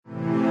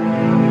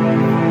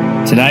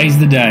Today's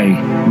the day.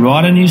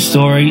 Write a new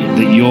story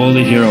that you're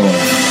the hero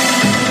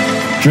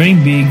of.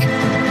 Dream big,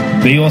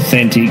 be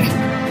authentic,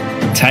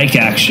 take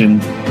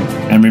action,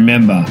 and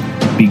remember,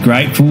 be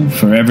grateful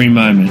for every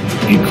moment.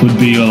 It could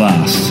be your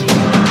last.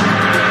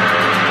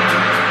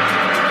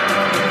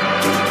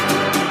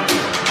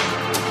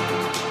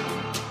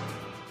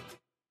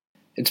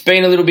 It's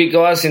been a little bit,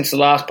 guys, since the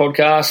last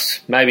podcast,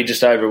 maybe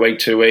just over a week,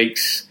 2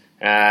 weeks.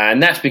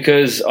 And that's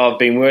because I've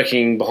been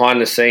working behind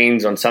the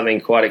scenes on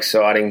something quite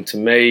exciting to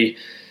me.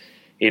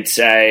 It's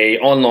an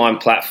online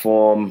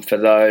platform for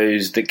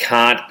those that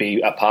can't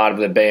be a part of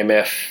the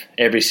BMF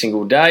every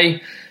single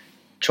day,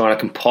 trying to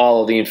compile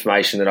all the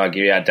information that I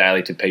give out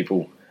daily to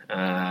people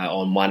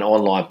on one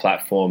online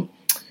platform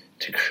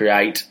to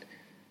create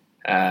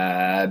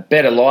a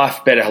better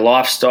life, better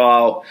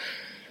lifestyle,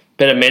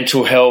 better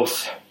mental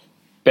health,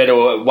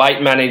 better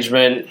weight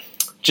management,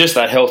 just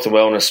that health and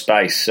wellness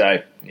space.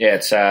 So, yeah,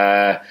 it's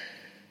a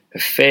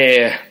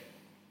fair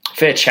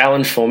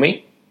challenge for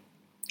me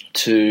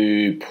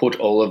to put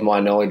all of my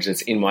knowledge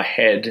that's in my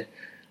head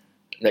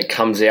that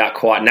comes out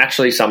quite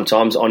naturally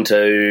sometimes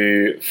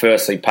onto,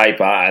 firstly,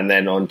 paper and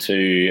then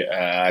onto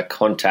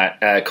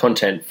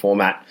content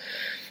format.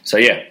 So,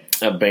 yeah,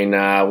 I've been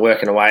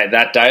working away at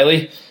that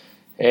daily,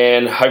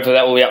 and hopefully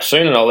that will be up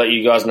soon, and I'll let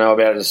you guys know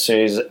about it as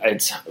soon as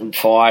it's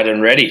fired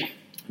and ready.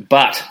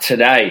 But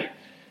today,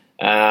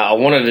 I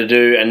wanted to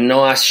do a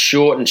nice,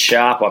 short and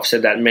sharp. I've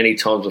said that many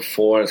times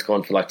before, and it's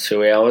gone for like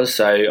 2 hours.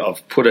 So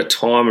I've put a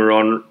timer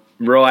on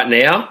right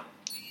now,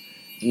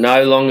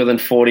 no longer than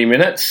 40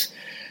 minutes,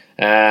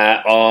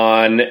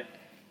 on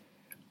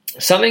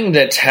something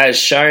that has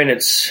shown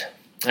up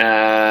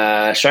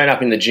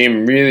in the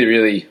gym really,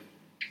 really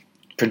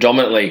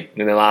predominantly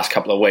in the last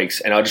couple of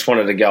weeks. And I just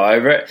wanted to go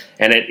over it.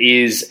 And it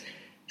is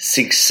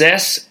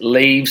success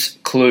leaves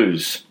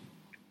clues.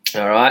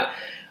 All right.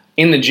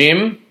 In the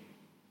gym,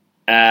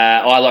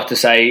 I like to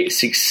say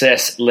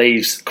success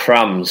leaves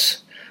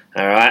crumbs,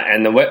 all right?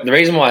 And the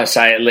reason why I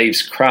say it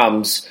leaves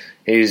crumbs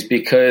is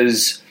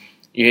because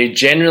you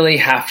generally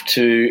have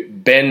to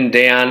bend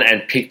down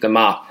and pick them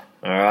up,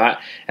 all right?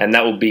 And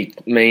that will be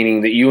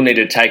meaning that you'll need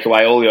to take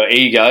away all your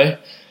ego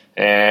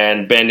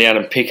and bend down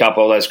and pick up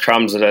all those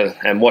crumbs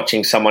and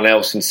watching someone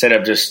else instead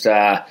of just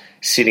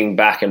sitting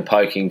back and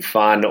poking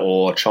fun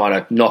or trying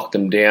to knock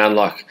them down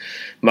like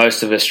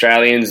most of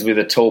Australians with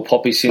a tall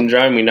poppy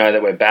syndrome. We know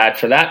that we're bad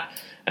for that.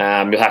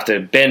 You'll have to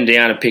bend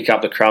down and pick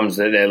up the crumbs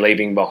that they're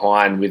leaving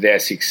behind with their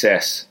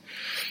success.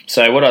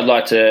 So what I'd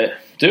like to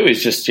do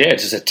is just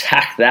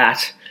attack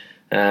that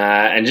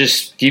and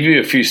just give you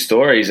a few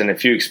stories and a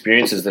few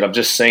experiences that I've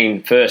just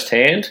seen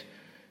firsthand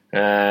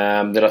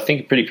that I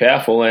think are pretty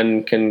powerful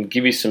and can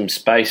give you some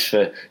space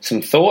for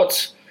some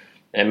thoughts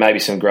and maybe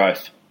some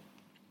growth.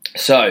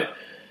 So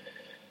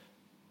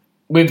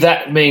with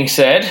that being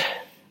said,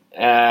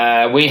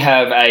 we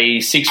have a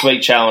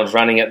 6-week challenge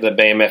running at the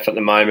BMF at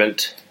the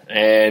moment.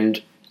 And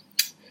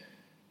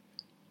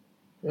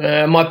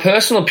my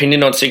personal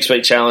opinion on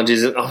 6-week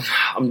challenges is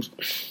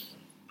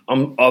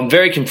I'm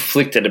very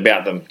conflicted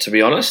about them, to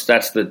be honest.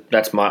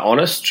 That's my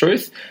honest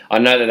truth. I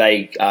know that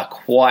they are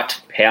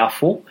quite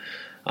powerful.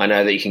 I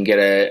know that you can get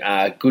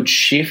a good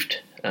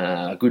shift,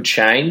 a good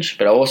change,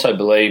 but I also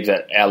believe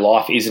that our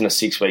life isn't a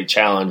 6-week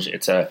challenge.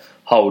 It's a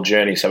whole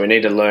journey. So we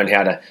need to learn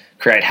how to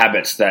create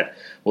habits that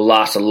will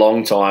last a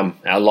long time,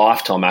 our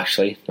lifetime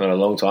actually, not a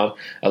long time,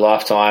 a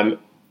lifetime,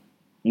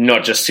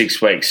 not just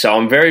 6 weeks. So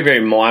I'm very, very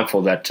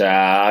mindful that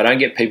I don't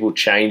get people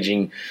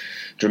changing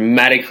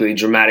dramatically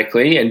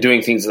and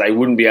doing things that they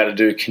wouldn't be able to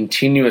do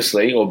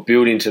continuously or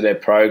build into their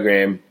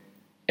program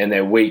and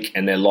their week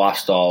and their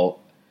lifestyle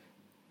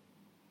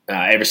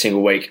every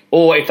single week.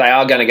 Or if they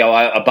are going to go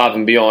above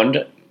and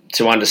beyond,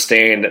 to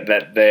understand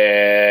that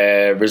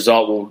their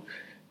result will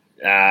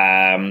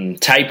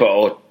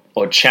taper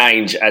or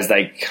change as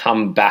they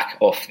come back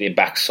off the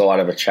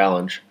backside of a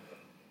challenge.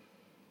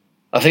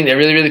 I think they're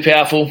really, really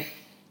powerful.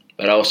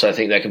 But I also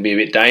think they can be a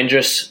bit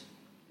dangerous,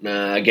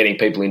 getting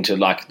people into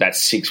like that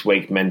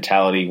 6-week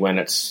mentality when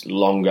it's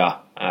longer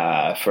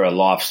for a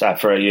lifestyle,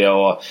 for a year,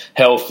 or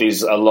health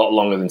is a lot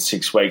longer than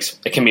 6 weeks.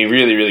 It can be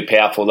really, really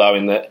powerful though,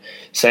 in the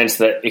sense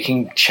that it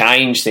can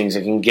change things.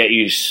 It can get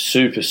you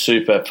super,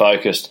 super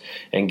focused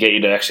and get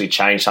you to actually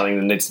change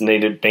something that's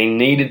been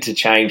needed to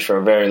change for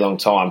a very long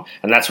time.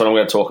 And that's what I'm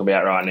going to talk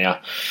about right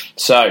now.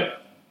 So,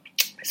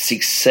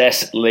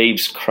 success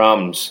leaves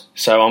crumbs.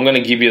 So I'm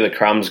going to give you the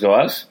crumbs,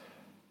 guys.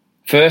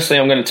 Firstly,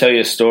 I'm going to tell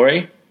you a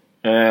story.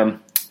 I've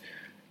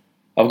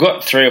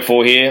got 3 or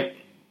 4 here.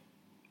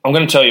 I'm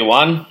going to tell you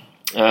one.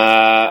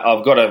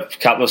 I've got a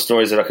couple of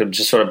stories that I could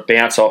just sort of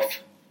bounce off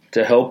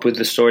to help with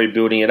the story,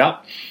 building it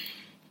up.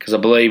 Because I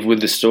believe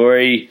with the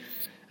story,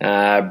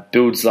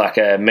 builds like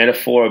a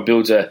metaphor, or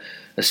builds a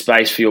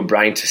space for your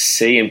brain to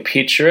see and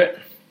picture it.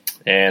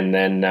 And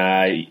then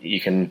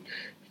you can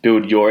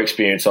build your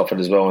experience off it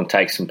as well and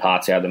take some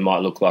parts out that might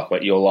look like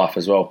what your life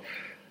as well.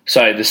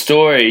 So the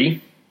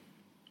story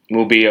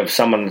will be of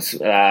someone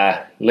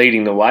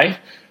leading the way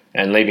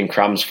and leaving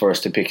crumbs for us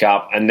to pick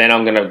up. And then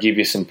I'm going to give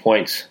you some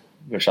points,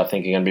 which I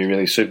think are going to be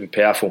really super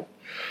powerful.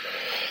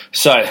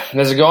 So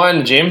there's a guy in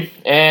the gym,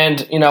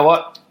 and you know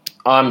what?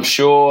 I'm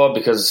sure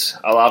because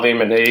I love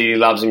him and he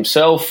loves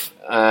himself,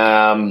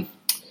 he'll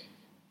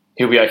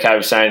be okay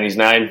with saying his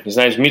name. His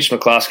name's Mitch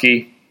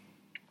McCluskey.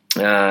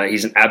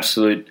 He's an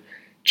absolute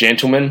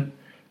gentleman.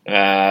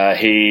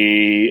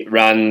 He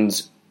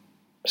owns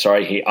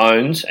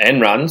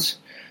and runs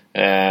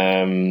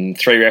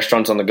 3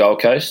 restaurants on the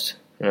Gold Coast,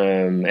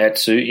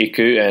 Atsu,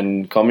 Iku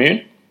and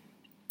Commune.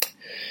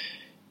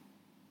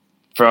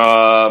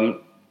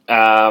 From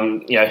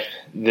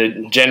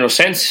the general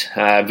sense,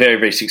 very,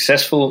 very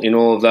successful in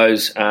all of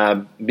those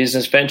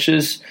business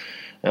ventures,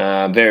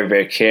 very,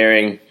 very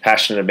caring,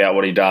 passionate about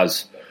what he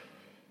does.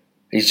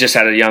 He's just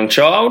had a young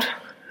child,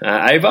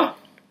 Ava,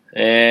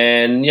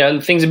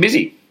 and things are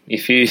busy.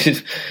 If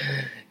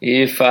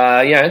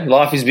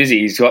life is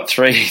busy, he's got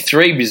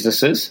three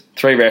businesses,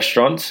 3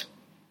 restaurants,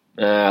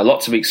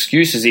 lots of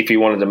excuses if he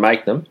wanted to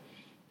make them.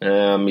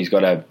 He's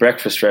got a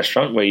breakfast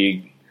restaurant where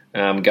you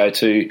go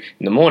to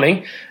in the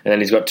morning, and then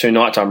he's got 2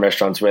 nighttime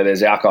restaurants where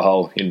there's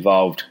alcohol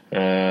involved,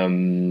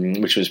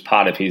 which was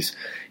part of his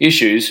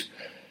issues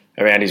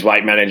around his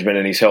weight management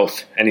and his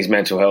health and his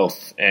mental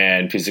health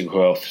and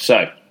physical health.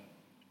 So,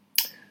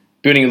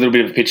 building a little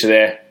bit of a picture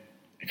there.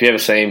 If you ever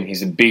see him,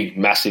 he's a big,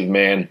 massive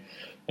man,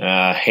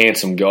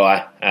 handsome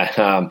guy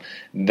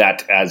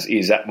that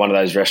is at one of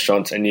those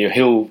restaurants, and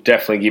he'll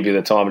definitely give you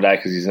the time of day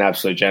because he's an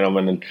absolute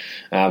gentleman,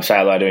 and say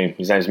hello to him.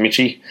 His name's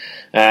Mitchy.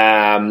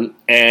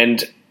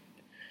 And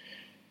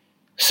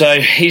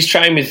so he's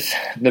trained with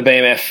the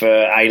BMF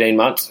for 18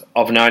 months.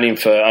 I've known him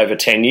for over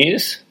 10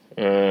 years.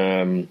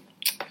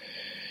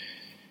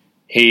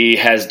 He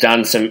has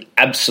done some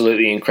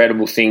absolutely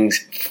incredible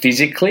things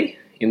physically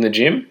in the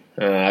gym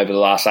over the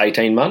last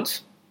 18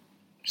 months.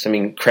 Some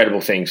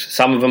incredible things.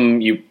 Some of them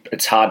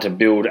it's hard to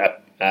build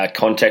a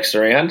context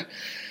around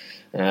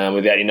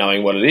without you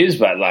knowing what it is,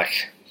 but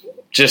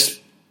just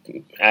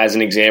as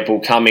an example,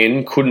 come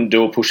in, couldn't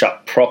do a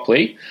push-up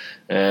properly,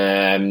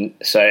 and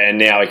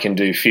now he can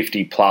do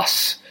 50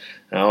 plus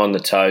on the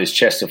toes,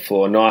 chest to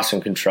floor, nice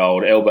and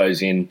controlled,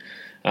 elbows in,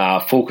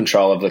 full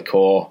control of the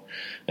core.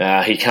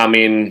 He come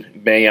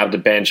in being able to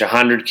bench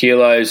 100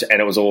 kilos,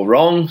 and it was all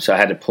wrong, so I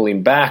had to pull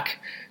him back,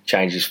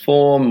 change his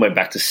form, went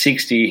back to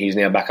 60. He's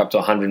now back up to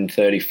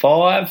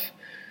 135.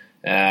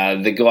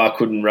 The guy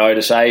couldn't row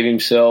to save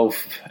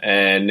himself,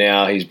 and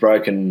now he's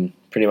broken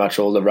pretty much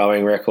all the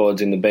rowing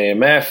records in the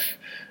BMF,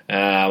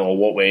 or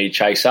what we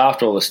chase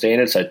after, all the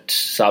standards. So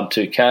sub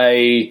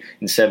 2K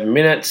in 7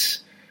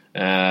 minutes.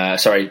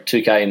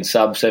 2K in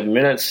sub 7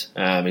 minutes.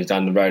 He's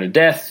done the row to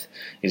death.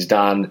 He's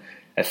done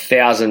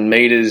 1,000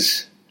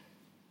 metres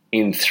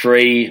in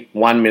 3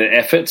 1-minute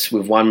efforts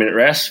with 1 minute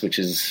rest, which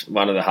is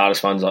one of the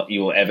hardest ones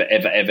you will ever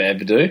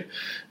do.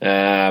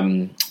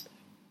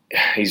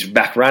 He's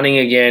back running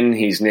again.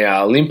 He's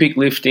now Olympic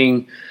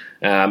lifting.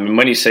 And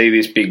when you see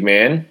this big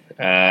man,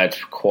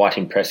 it's quite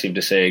impressive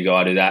to see a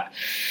guy do that.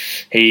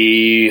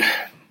 He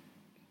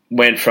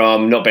went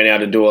from not being able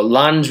to do a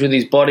lunge with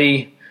his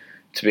body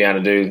to be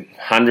able to do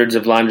hundreds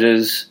of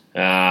lunges. He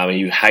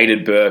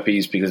hated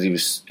burpees because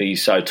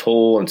he's so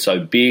tall and so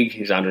big.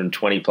 He's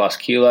 120 plus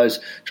kilos.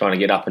 Trying to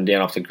get up and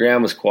down off the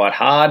ground was quite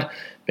hard,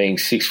 being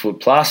 6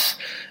 foot plus.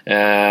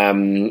 Now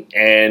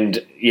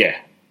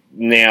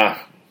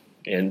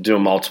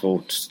doing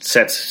multiple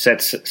sets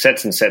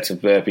and sets of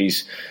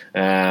burpees.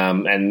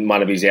 And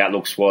one of his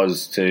outlooks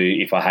was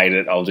if I hate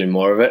it, I'll do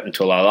more of it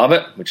until I love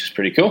it, which is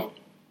pretty cool.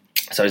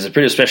 So he's a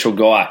pretty special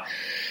guy.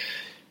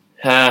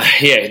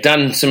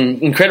 Done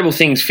some incredible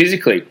things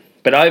physically.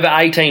 But over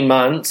 18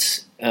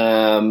 months,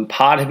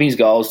 part of his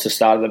goals to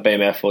start at the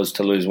BMF was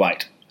to lose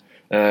weight.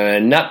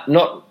 Not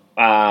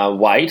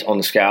weight on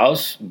the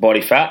scales,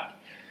 body fat,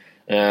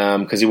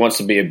 because he wants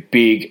to be a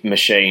big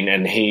machine,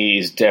 and he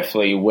is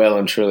definitely well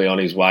and truly on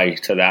his way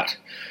to that.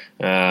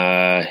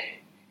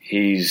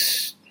 He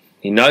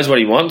knows what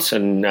he wants,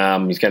 and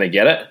he's going to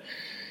get it.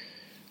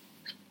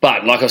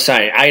 But like I was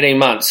saying, 18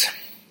 months.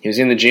 He was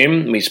in the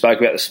gym. We spoke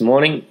about this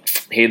morning.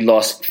 He'd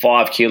lost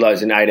 5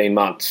 kilos in 18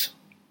 months.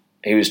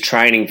 He was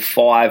training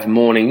 5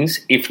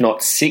 mornings, if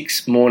not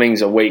 6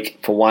 mornings a week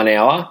for 1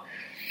 hour.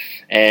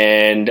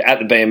 And at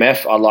the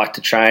BMF, I like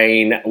to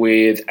train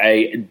with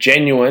a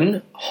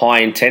genuine high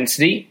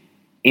intensity,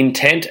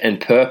 intent and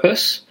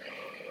purpose.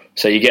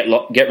 So you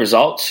get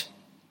results.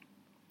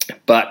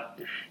 But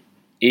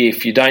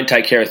if you don't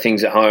take care of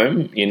things at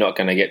home, you're not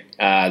going to get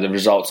the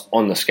results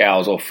on the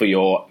scales or for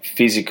your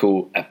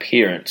physical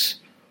appearance.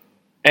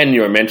 And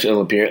your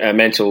mental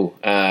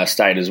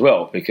state as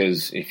well,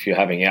 because if you're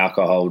having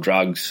alcohol,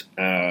 drugs,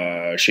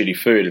 shitty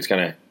food, it's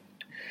going to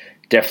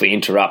definitely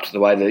interrupt the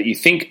way that you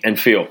think and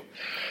feel.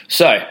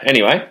 So,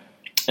 anyway,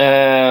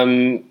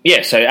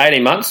 so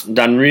 18 months,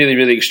 done really,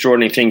 really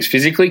extraordinary things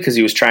physically because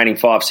he was training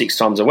 5-6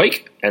 times a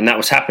week, and that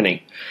was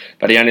happening.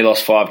 But he only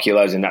lost 5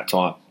 kilos in that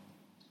time.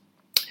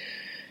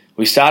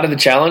 We started the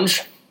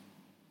challenge,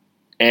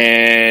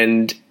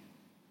 and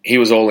he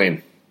was all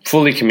in,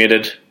 fully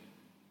committed.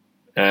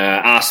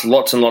 Asked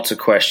lots and lots of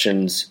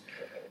questions,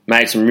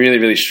 made some really,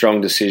 really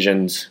strong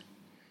decisions.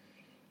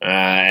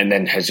 and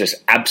then has just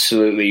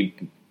absolutely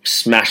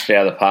smashed it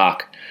out of the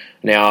park.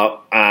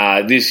 Now,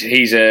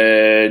 he's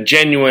a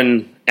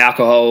genuine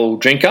alcohol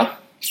drinker.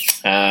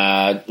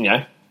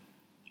 I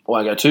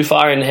won't go too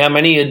far in how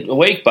many a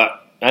week, but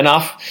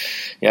enough.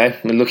 We're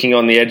looking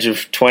on the edge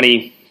of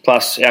 20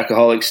 plus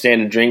alcoholic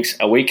standard drinks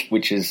a week,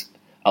 which is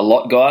a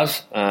lot,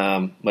 guys.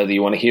 Whether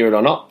you want to hear it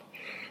or not,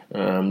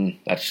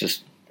 that's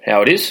just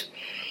how it is.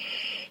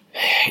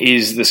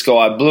 Is the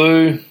sky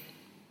blue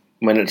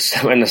when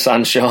the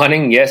sun's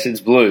shining? Yes, it's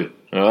blue.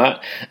 All right.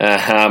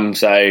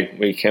 So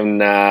we can't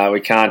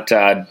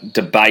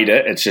debate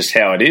it. It's just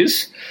how it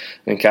is.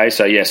 Okay.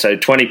 So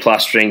 20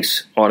 plus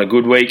drinks on a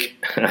good week,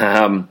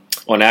 on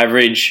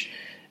average,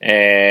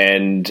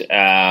 and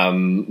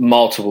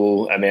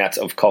multiple amounts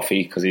of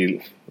coffee because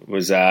he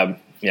was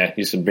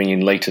used to bring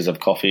in litres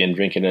of coffee and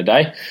drink in a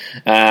day,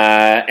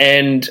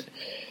 and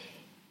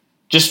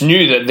just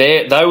knew that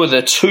they were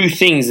the two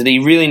things that he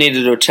really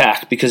needed to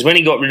attack, because when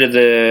he got rid of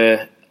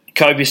the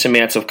copious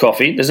amounts of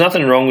coffee, there's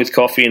nothing wrong with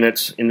coffee in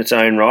its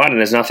own right, and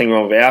there's nothing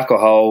wrong with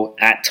alcohol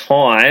at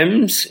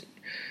times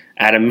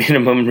at a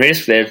minimum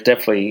risk. There's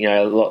definitely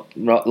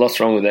lots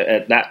wrong with it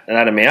at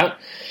that amount.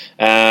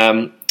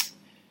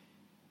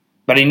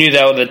 But he knew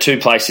they were the two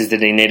places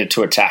that he needed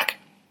to attack.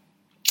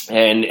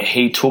 And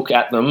he took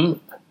at them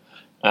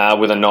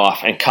with a knife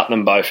and cut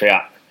them both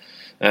out.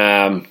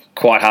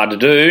 Quite hard to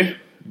do.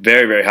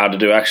 Very, very hard to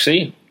do,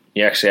 actually.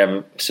 You actually have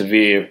a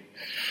severe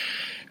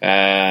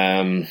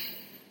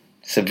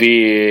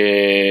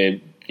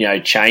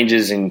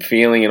changes in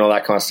feeling and all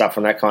that kind of stuff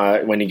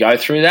when you go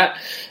through that.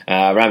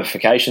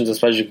 Ramifications, I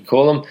suppose you could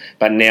call them.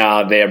 But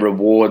now they're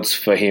rewards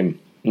for him.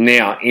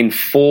 Now, in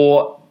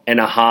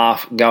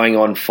 4.5 going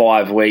on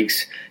 5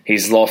 weeks,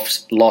 he's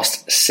lost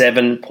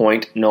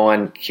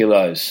 7.9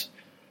 kilos.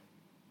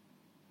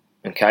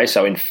 Okay,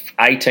 so in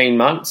 18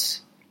 months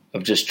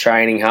of just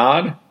training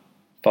hard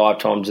 5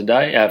 times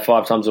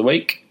a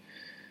week,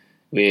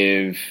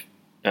 with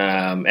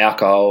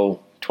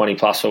alcohol 20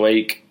 plus a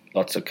week,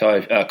 lots of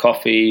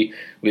coffee.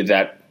 With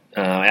that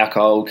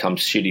alcohol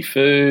comes shitty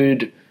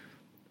food.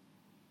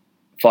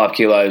 5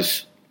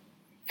 kilos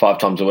 5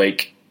 times a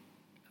week,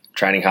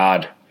 training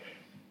hard.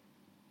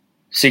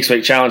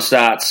 6-week challenge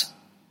starts.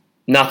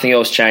 Nothing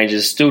else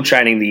changes. Still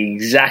training the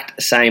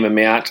exact same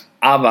amount.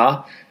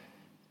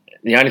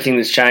 The only thing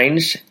that's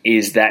changed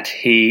is that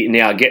he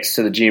now gets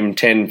to the gym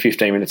 10,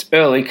 15 minutes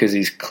early because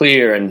he's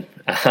clear and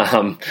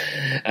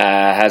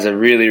has a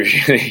really,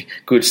 really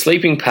good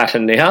sleeping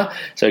pattern now.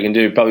 So he can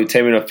do probably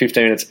 10 minutes or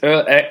 15 minutes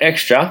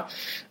extra.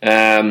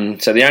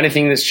 So the only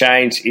thing that's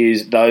changed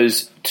is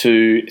those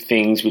two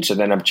things, which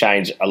then have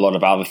changed a lot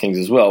of other things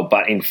as well.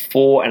 But in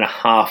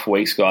 4.5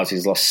 weeks, guys,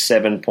 he's lost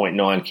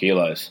 7.9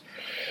 kilos.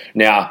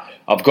 Now,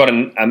 I've got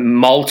a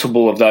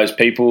multiple of those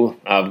people.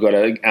 I've got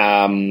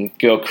a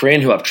girl,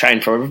 Corinne, who I've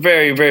trained for a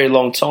very, very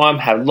long time,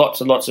 had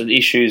lots and lots of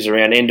issues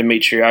around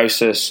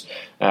endometriosis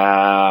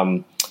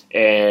and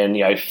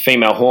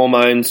female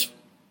hormones,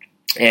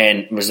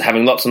 and was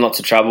having lots and lots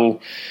of trouble.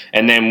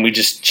 And then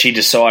she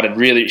decided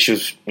really she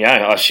was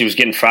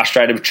getting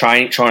frustrated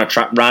trying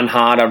to run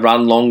harder,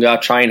 run longer,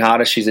 train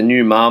harder. She's a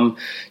new mum.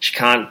 She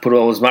can't put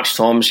all as much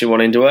time as she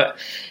wanted into it.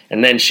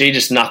 And then she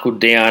just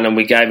knuckled down, and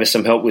we gave her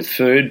some help with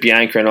food.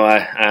 Bianca and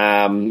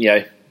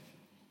I,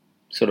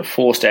 sort of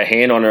forced our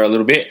hand on her a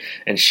little bit,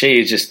 and she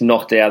is just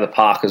knocked out of the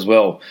park as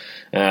well.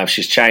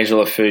 She's changed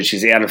all her food.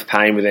 She's out of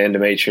pain with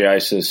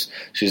endometriosis.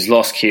 She's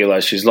lost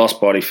kilos. She's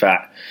lost body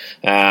fat.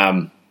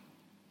 But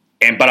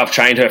I've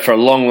trained her for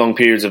long, long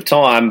periods of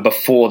time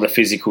before the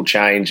physical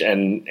change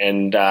and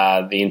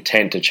the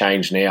intent to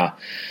change now.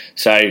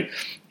 So,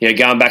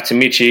 going back to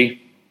Mitchie,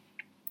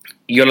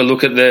 you got to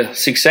look at the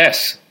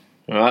success.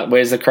 All right,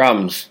 where's the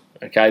crumbs?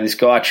 Okay, this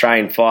guy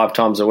trained 5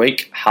 times a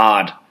week,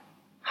 hard.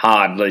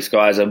 This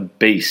guy's a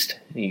beast.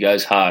 He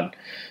goes hard.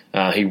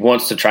 He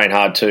wants to train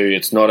hard too.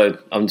 It's not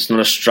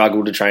a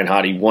struggle to train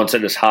hard. He wants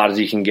it as hard as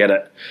he can get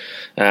it.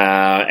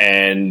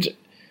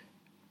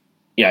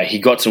 He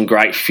got some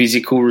great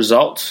physical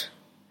results.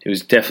 He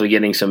was definitely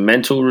getting some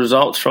mental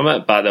results from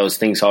it, but there was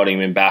things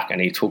holding him back,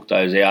 and he took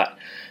those out.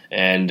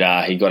 And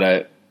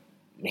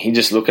he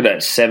just looked at it,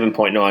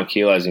 7.9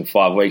 kilos in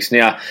 5 weeks.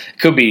 Now, it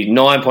could be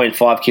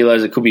 9.5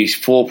 kilos. It could be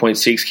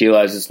 4.6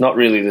 kilos. It's not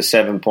really the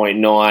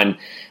 7.9.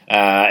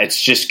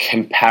 It's just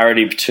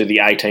comparative to the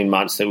 18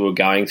 months that we were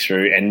going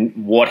through.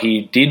 And what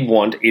he did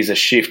want is a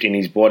shift in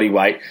his body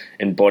weight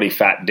and body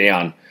fat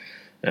down.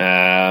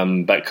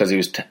 But because he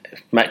was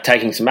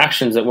taking some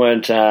actions that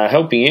weren't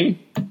helping him,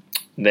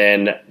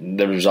 then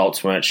the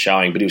results weren't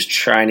showing. But he was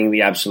training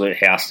the absolute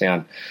house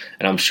down.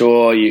 And I'm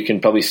sure you can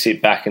probably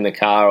sit back in the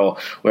car or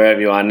wherever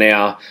you are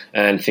now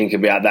and think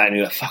about that and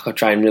you're like, fuck, I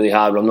trained really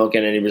hard, but I'm not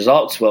getting any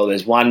results. Well,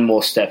 there's one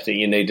more step that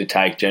you need to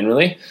take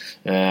generally,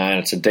 and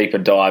it's a deeper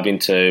dive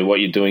into what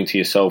you're doing to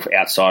yourself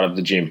outside of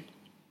the gym.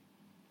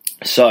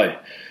 So,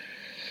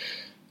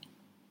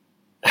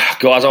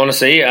 guys,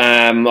 honestly,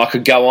 I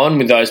could go on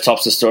with those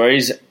types of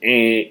stories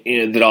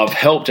that I've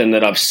helped and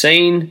that I've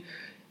seen,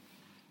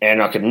 and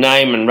I could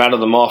name and rattle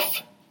them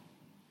off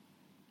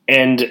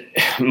And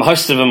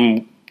most of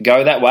them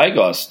go that way,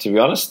 guys, to be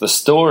honest. The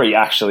story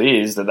actually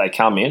is that they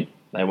come in,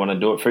 they want to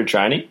do it through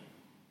training,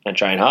 they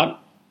train hard,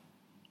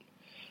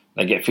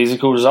 they get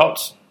physical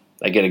results,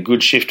 they get a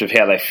good shift of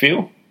how they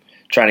feel.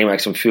 Training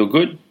makes them feel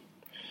good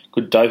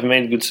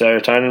dopamine, good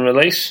serotonin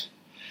release,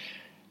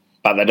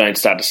 but they don't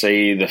start to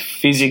see the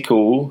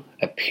physical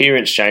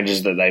appearance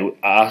changes that they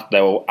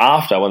were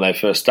after when they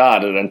first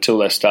started, until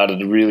they started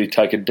to really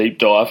take a deep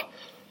dive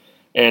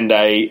and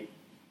they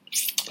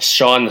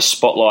shine the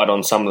spotlight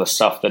on some of the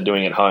stuff they're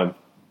doing at home.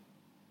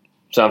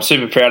 So I'm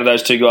super proud of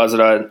those two guys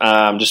that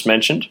I just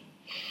mentioned.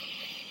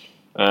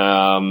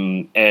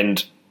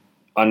 And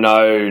I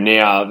know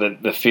now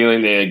that the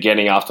feeling they're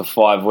getting after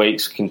 5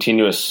 weeks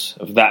continuous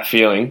of that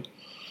feeling,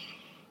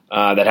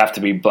 they'd have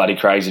to be bloody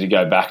crazy to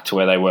go back to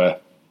where they were.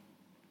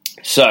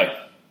 So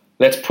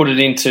let's put it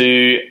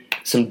into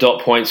some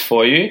dot points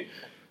for you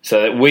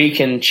so that we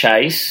can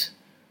chase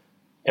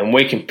and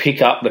we can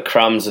pick up the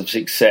crumbs of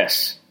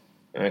success.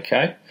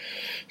 Okay?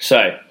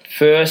 So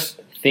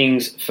first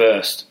things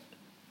first,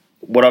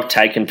 what I've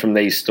taken from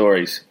these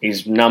stories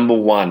is, number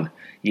one,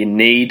 you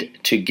need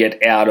to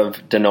get out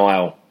of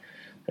denial.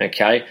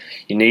 Okay?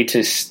 You need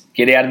to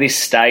get out of this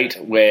state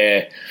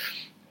where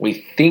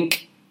we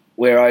think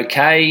we're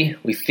okay,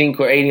 we think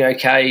we're eating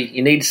okay.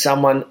 You need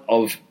someone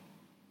of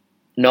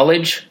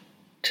knowledge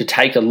to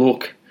take a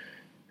look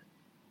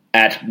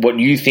at what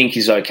you think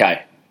is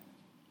okay.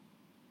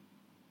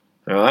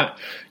 All right?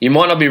 You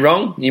might not be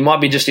wrong. You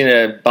might be just in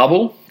a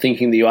bubble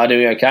thinking that you are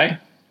doing okay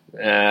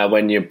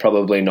when you're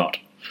probably not.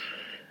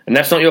 And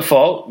that's not your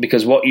fault,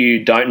 because what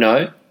you don't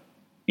know,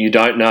 you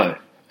don't know.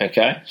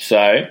 Okay?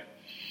 So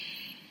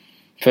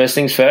first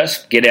things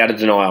first, get out of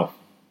denial.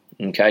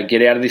 Okay?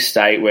 Get out of this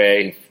state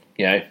where,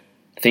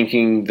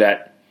 thinking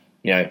that,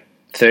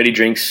 30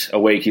 drinks a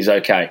week is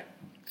okay.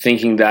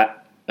 Thinking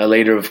that a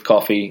litre of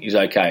coffee is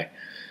okay.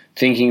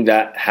 Thinking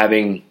that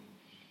having,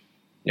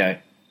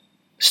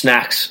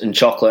 snacks and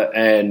chocolate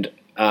and,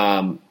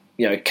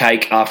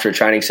 cake after a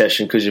training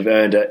session because you've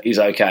earned it is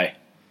okay.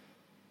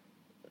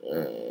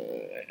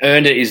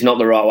 Earned it is not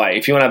the right way.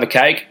 If you want to have a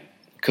cake,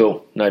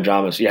 cool, no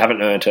dramas. You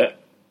haven't earned it.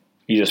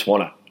 You just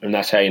want it. And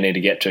that's how you need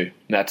to get to. And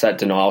that's that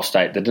denial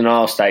state. The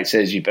denial state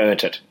says you've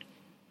earned it.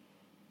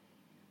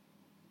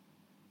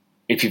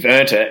 If you've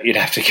earned it, you'd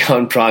have to go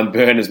and try and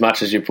burn as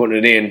much as you're putting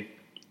it in,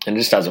 and it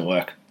just doesn't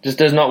work. It just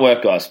does not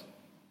work, guys.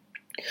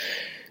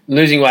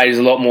 Losing weight is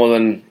a lot more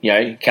than,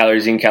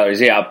 calories in,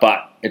 calories out, but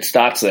it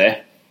starts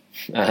there,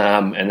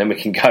 and then we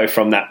can go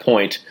from that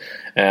point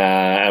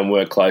and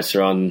work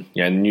closer on,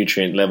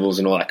 nutrient levels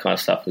and all that kind of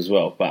stuff as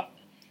well. But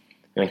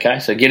okay,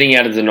 so getting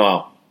out of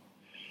denial.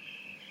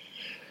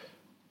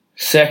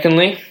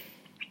 Secondly,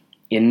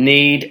 you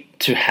need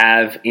to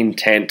have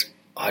intent.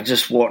 I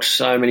just watch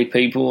so many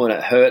people and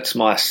it hurts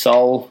my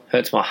soul,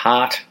 hurts my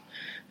heart,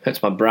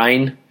 hurts my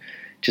brain,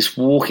 just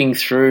walking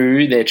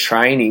through their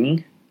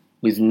training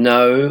with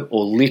no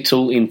or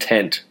little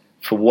intent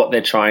for what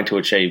they're trying to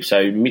achieve.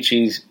 So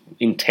Mitchy's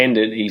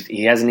intended,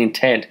 he has an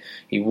intent.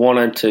 He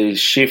wanted to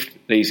shift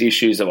these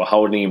issues that were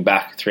holding him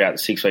back throughout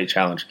the 6-week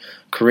challenge.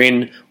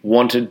 Corinne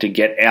wanted to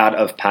get out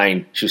of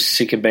pain. She was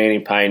sick of being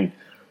in pain.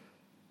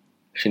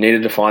 She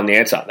needed to find the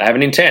answer. They have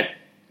an intent.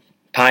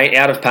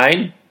 Out of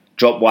pain,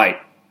 drop weight.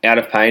 Out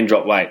of pain,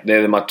 drop weight.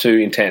 They're my two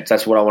intents.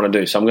 That's what I want to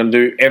do. So I'm going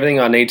to do everything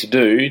I need to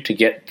do to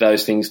get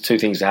those things, two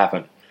things to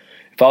happen.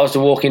 If I was to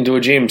walk into a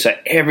gym, so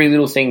every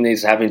little thing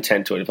needs to have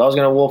intent to it. If I was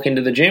going to walk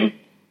into the gym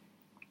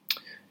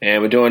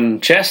and we're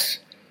doing chest,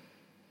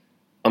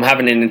 I'm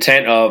having an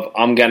intent of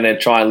I'm going to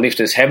try and lift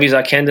as heavy as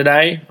I can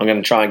today. I'm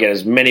going to try and get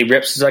as many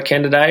reps as I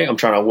can today. I'm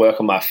trying to work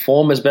on my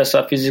form as best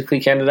I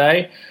physically can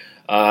today.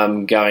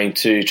 I'm going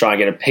to try and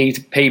get a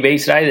PB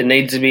today. There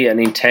needs to be an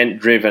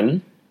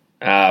intent-driven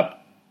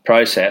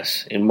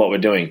process in what we're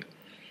doing.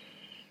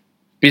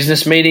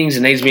 Business meetings,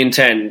 it needs to be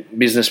intent.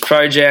 Business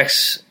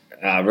projects,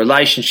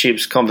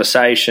 relationships,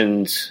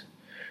 conversations,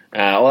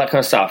 all that kind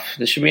of stuff.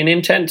 There should be an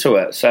intent to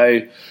it.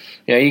 So,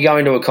 you go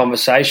into a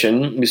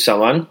conversation with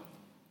someone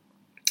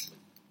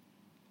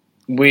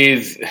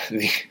with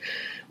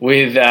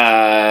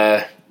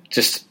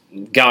just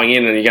going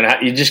in, and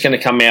you're just going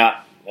to come out,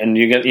 and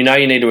you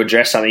need to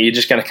address something. You're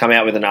just going to come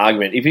out with an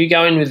argument. If you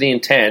go in with the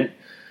intent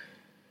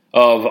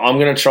of I'm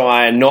going to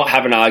try and not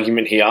have an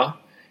argument here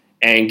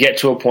and get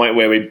to a point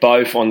where we're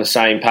both on the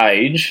same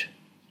page,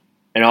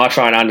 and I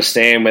try and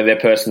understand where their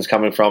person's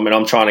coming from, and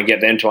I'm trying to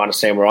get them to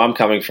understand where I'm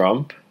coming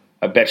from,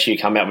 I bet you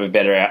come out with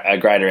a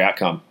greater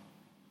outcome.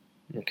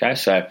 Okay,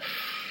 so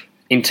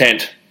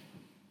intent.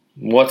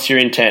 What's your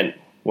intent?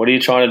 What are you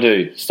trying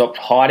to do? Stop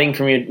hiding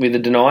with the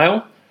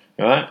denial,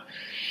 right?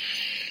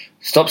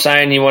 Stop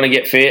saying you want to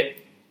get fit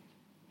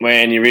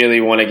when you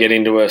really want to get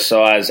into a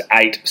size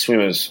 8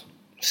 swimmers.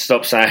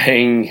 Stop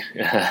saying,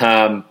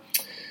 you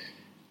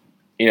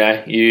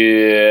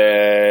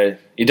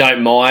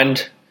don't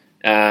mind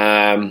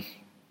how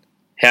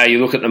you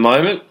look at the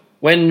moment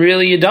when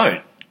really you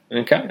don't.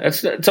 Okay,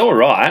 it's all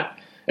right.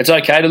 it's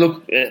okay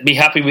to be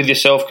happy with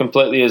yourself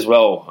completely as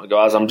well,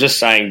 guys. I'm just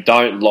saying,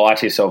 don't lie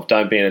to yourself.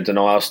 Don't be in a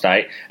denial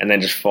state, and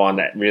then just find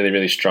that really,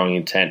 really strong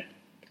intent.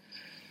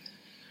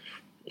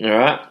 All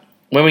right.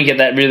 When we get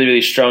that really,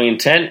 really strong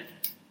intent,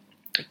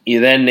 you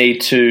then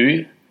need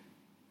to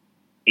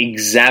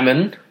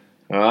examine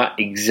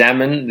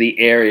the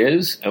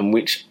areas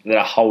that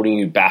are holding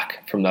you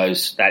back from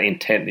that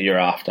intent that you're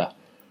after.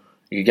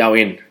 You go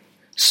in.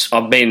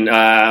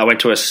 I went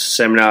to a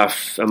seminar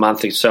a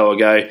month or so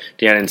ago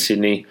down in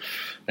Sydney,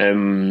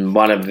 and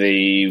one of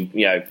the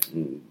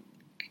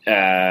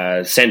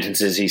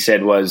sentences he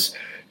said was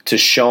to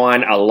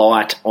shine a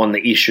light on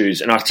the issues,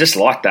 and I just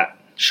like that.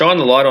 Shine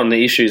the light on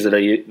the issues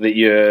that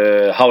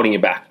you're holding you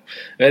back.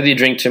 Whether you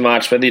drink too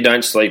much, whether you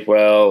don't sleep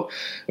well,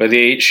 whether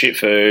you eat shit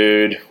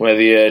food,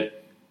 whether you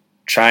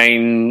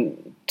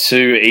train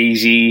too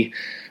easy,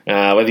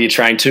 whether you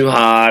train too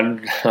hard,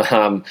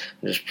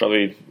 which is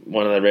probably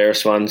one of the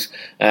rarest ones.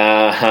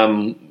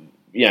 Whether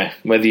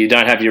you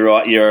don't have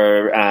your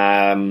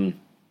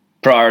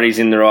priorities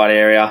in the right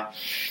area,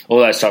 all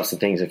those types of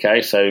things.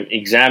 Okay, so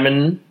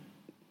examine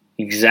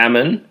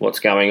what's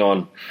going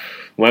on.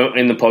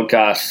 When the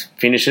podcast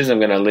finishes, I'm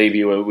going to leave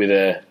you with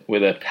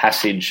a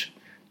passage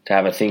to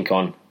have a think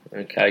on.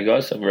 Okay,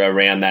 guys, so we're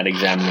around that,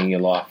 examining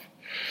your life.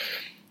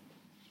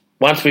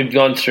 Once we've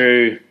gone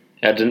through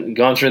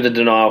the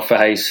denial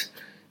phase,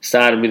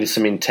 started with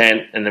some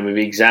intent, and then we've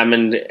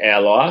examined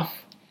our life,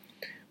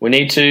 we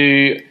need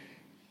to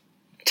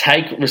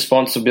take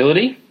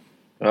responsibility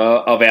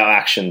of our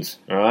actions.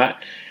 All right,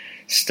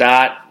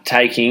 start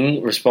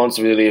taking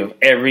responsibility of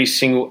every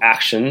single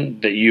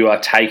action that you are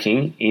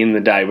taking in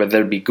the day,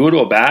 whether it be good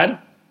or bad.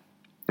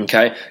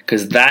 Okay,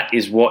 because that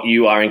is what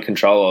you are in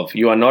control of.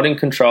 You are not in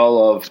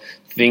control of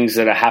things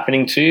that are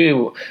happening to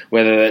you,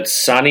 whether it's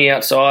sunny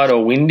outside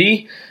or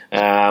windy,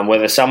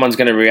 whether someone's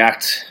going to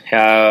react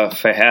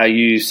for how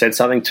you said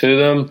something to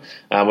them,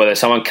 whether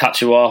someone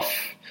cuts you off,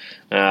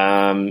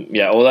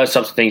 all those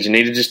types of things. You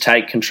need to just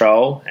take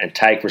control and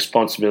take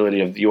responsibility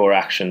of your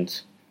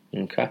actions.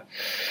 Okay.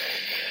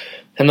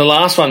 And the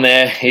last one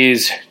there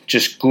is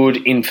just good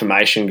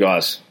information,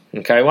 guys.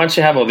 Okay, once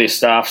you have all this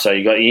stuff, so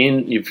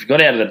you've got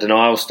out of the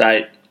denial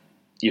state,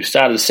 you've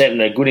started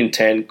setting a good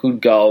intent,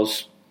 good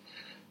goals,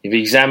 you've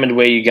examined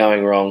where you're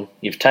going wrong,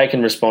 you've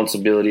taken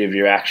responsibility of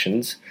your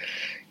actions,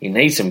 you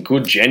need some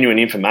good, genuine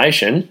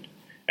information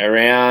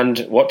around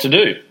what to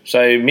do. So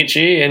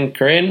Mitchie and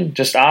Corinne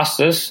just asked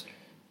us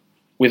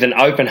with an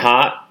open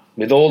heart,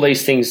 with all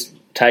these things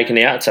taken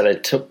out, so they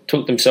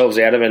took themselves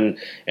out of and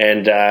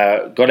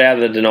got out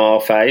of the denial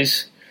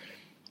phase,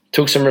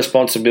 took some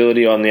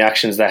responsibility on the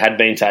actions they had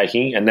been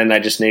taking, and then they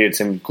just needed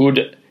some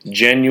good,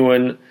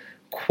 genuine,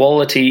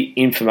 quality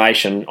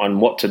information on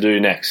what to do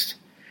next.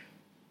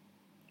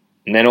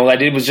 And then all they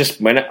did was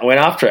just went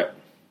after it.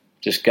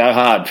 Just go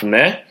hard from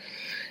there.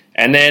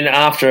 And then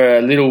after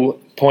a little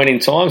point in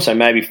time, so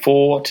maybe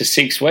 4 to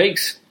 6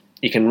 weeks,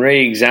 you can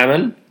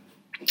re-examine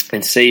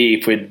and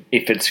see if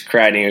it's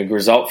creating a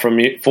result for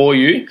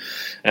you.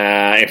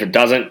 If it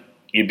doesn't,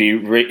 you'd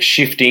be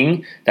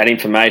shifting that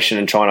information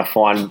and trying to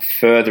find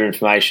further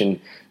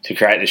information to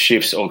create the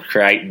shifts or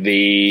create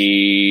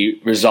the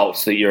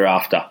results that you're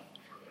after.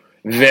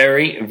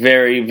 Very,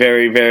 very,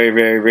 very, very,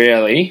 very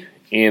rarely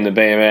in the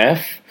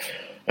BMF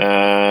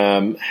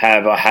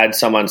have I had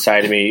someone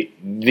say to me,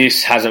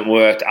 this hasn't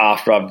worked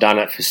after I've done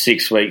it for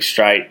 6 weeks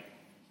straight.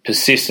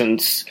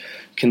 Persistence,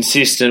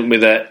 consistent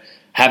with it,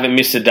 haven't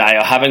missed a day.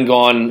 I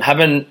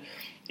haven't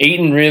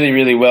eaten really,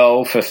 really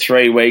well for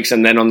 3 weeks,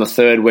 and then on the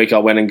third week I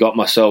went and got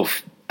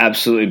myself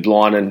absolutely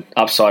blind and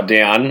upside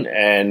down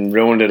and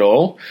ruined it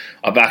all.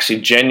 I've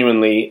actually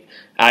genuinely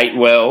ate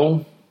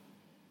well,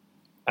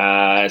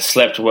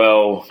 slept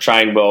well,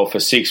 trained well for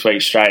 6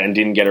 weeks straight and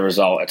didn't get a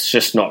result. It's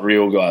just not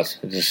real, guys.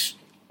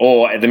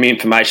 Or the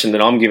information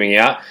that I'm giving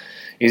out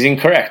is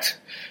incorrect.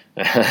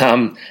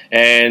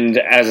 And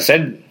as I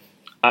said,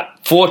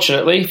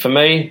 fortunately for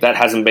me, that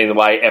hasn't been the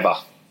way ever.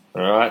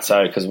 All right,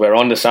 so because we're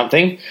onto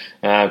something,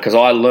 because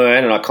I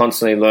learn and I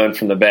constantly learn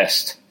from the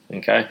best.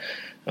 Okay,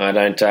 I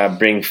don't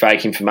bring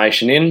fake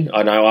information in.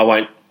 I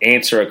won't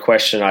answer a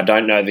question I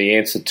don't know the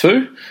answer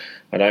to.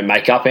 I don't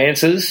make up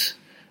answers,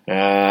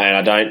 and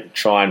I don't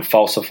try and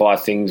falsify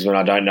things when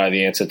I don't know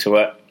the answer to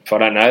it. If I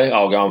don't know,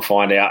 I'll go and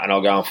find out, and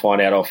I'll go and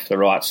find out off the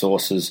right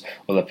sources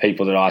or the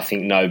people that I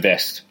think know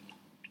best.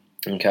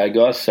 Okay,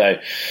 guys, so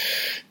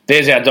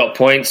there's our dot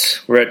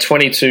points. We're at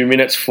 22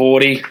 minutes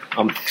 40.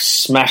 I'm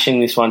smashing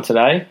this one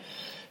today.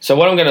 So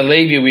what I'm going to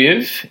leave you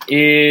with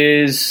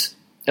is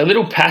a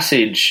little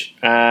passage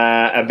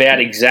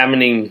about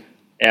examining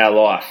our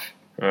life.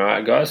 All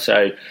right, guys.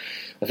 So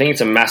I think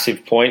it's a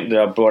massive point that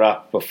I brought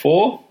up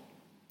before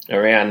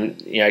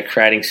around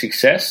creating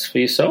success for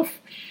yourself.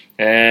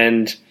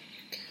 And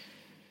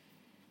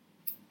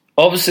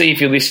obviously, if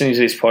you're listening to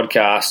this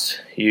podcast,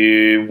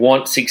 you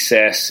want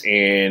success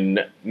in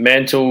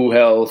mental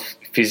health,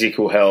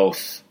 physical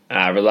health,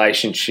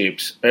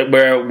 relationships.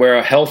 We're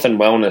a health and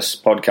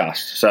wellness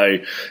podcast. So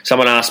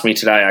someone asked me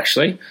today,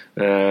 actually,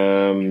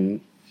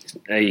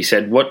 he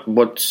said,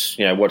 what's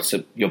your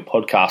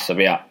podcast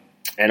about?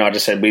 And I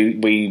just said,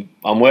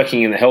 I'm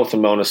working in the health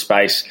and wellness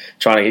space,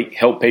 trying to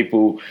help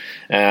people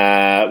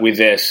with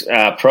their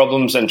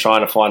problems and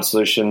trying to find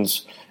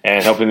solutions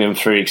and helping them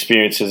through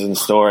experiences and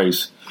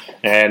stories.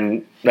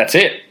 And that's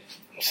it.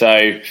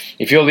 So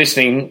if you're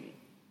listening,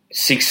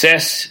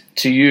 success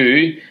to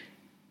you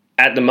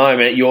at the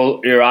moment,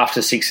 you're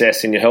after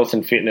success in your health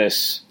and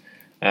fitness,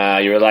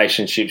 your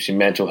relationships, your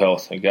mental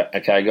health.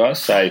 Okay,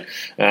 guys? So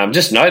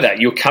just know that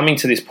you're coming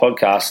to this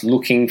podcast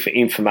looking for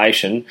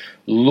information,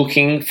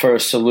 looking for a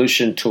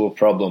solution to a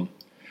problem.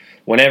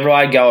 Whenever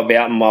I go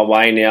about my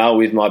way now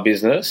with my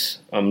business,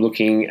 I'm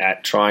looking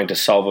at trying to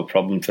solve a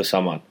problem for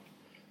someone.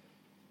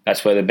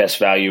 That's where the best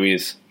value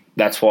is.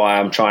 That's why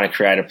I'm trying to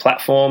create a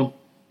platform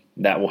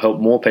that will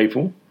help more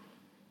people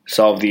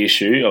solve the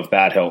issue of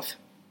bad health.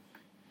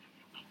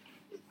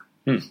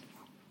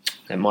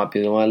 That might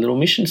be my little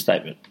mission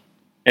statement.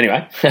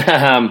 Anyway,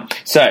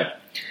 so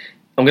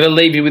I'm going to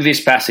leave you with this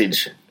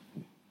passage.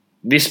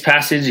 This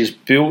passage is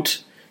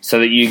built so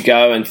that you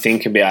go and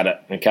think about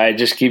it, okay? It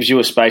just gives you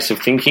a space of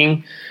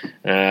thinking,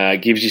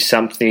 gives you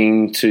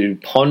something to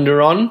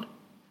ponder on.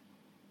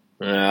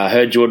 I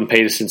heard Jordan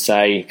Peterson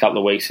say a couple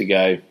of weeks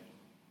ago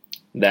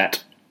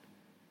that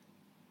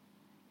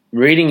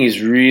reading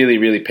is really,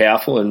 really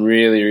powerful and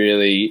really,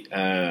 really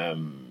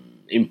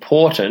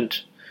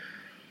important,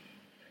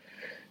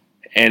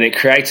 and it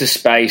creates a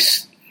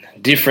space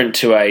different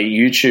to a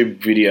YouTube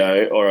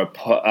video or a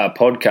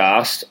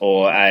podcast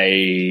or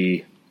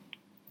a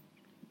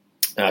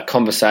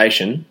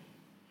conversation,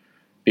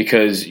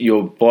 because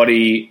your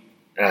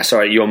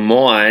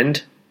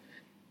mind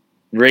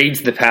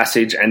reads the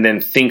passage and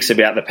then thinks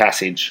about the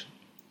passage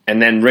and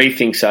then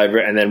rethinks over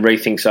it and then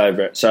rethinks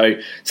over it. So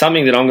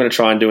something that I'm going to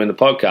try and do in the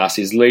podcast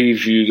is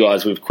leave you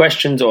guys with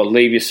questions, or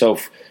leave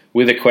yourself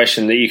with a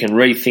question that you can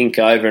rethink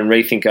over and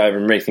rethink over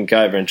and rethink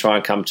over and try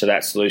and come to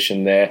that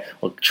solution there,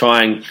 or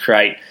try and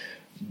create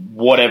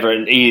whatever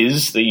it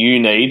is that you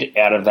need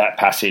out of that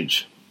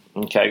passage.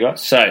 Okay,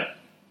 guys? So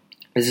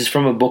this is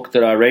from a book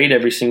that I read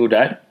every single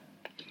day.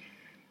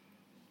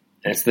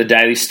 It's The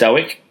Daily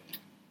Stoic,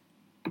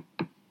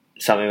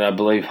 something that I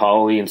believe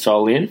wholly and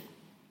solely in.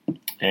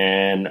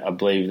 And I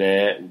believe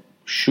there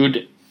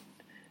should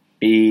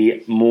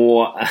be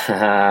more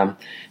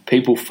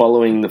people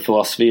following the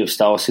philosophy of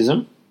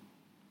Stoicism.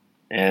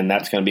 And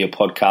that's going to be a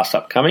podcast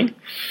upcoming.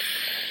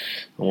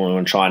 I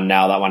want to try and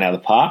nail that one out of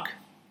the park.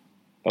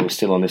 But we're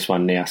still on this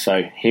one now.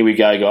 So here we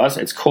go, guys.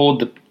 It's called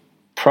The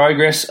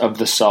Progress of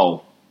the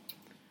Soul.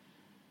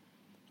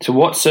 To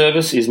what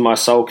service is my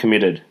soul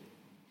committed?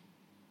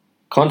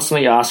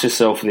 Constantly ask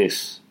yourself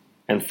this,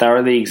 and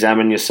thoroughly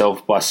examine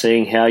yourself by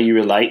seeing how you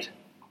relate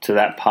to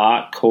that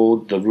part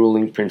called the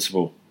ruling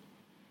principle.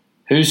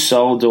 Whose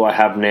soul do I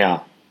have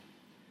now?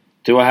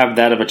 Do I have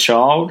that of a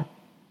child,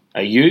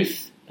 a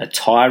youth, a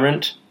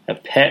tyrant, a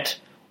pet,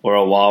 or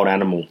a wild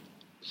animal?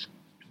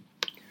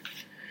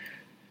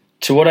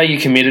 To what are you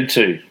committed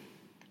to?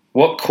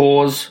 What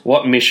cause,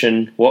 what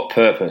mission, what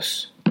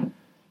purpose?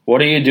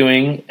 What are you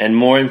doing, and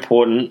more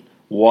important,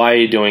 why are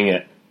you doing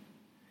it?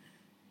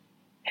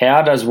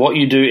 How does what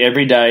you do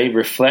every day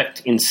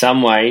reflect in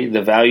some way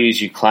the values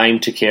you claim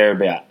to care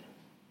about?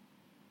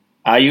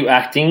 Are you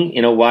acting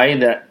in a way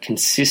that's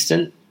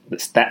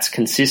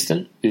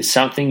consistent with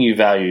something you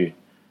value?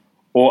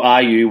 Or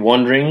are you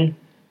wandering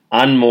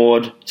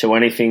unmoored to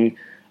anything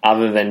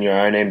other than your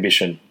own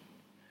ambition?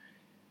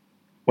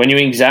 When you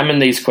examine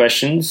these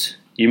questions,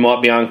 you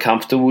might be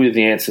uncomfortable with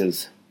the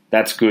answers.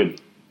 That's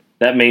good.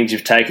 That means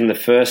you've taken the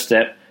first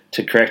step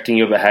to correcting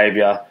your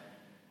behaviour,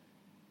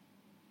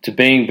 to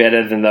being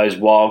better than those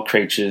wild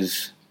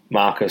creatures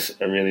Marcus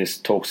Aurelius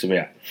talks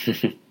about.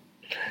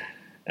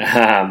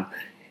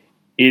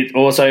 It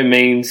also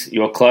means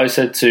you're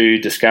closer to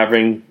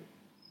discovering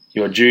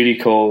your duty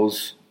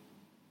calls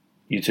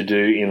you to do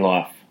in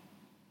life.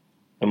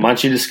 And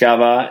once you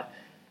discover,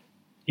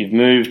 you've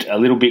moved a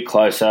little bit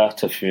closer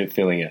to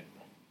fulfilling it.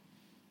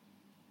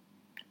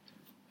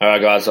 All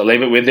right, guys, I'll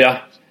leave it with you.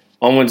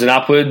 Onwards and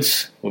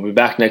upwards. We'll be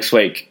back next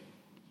week.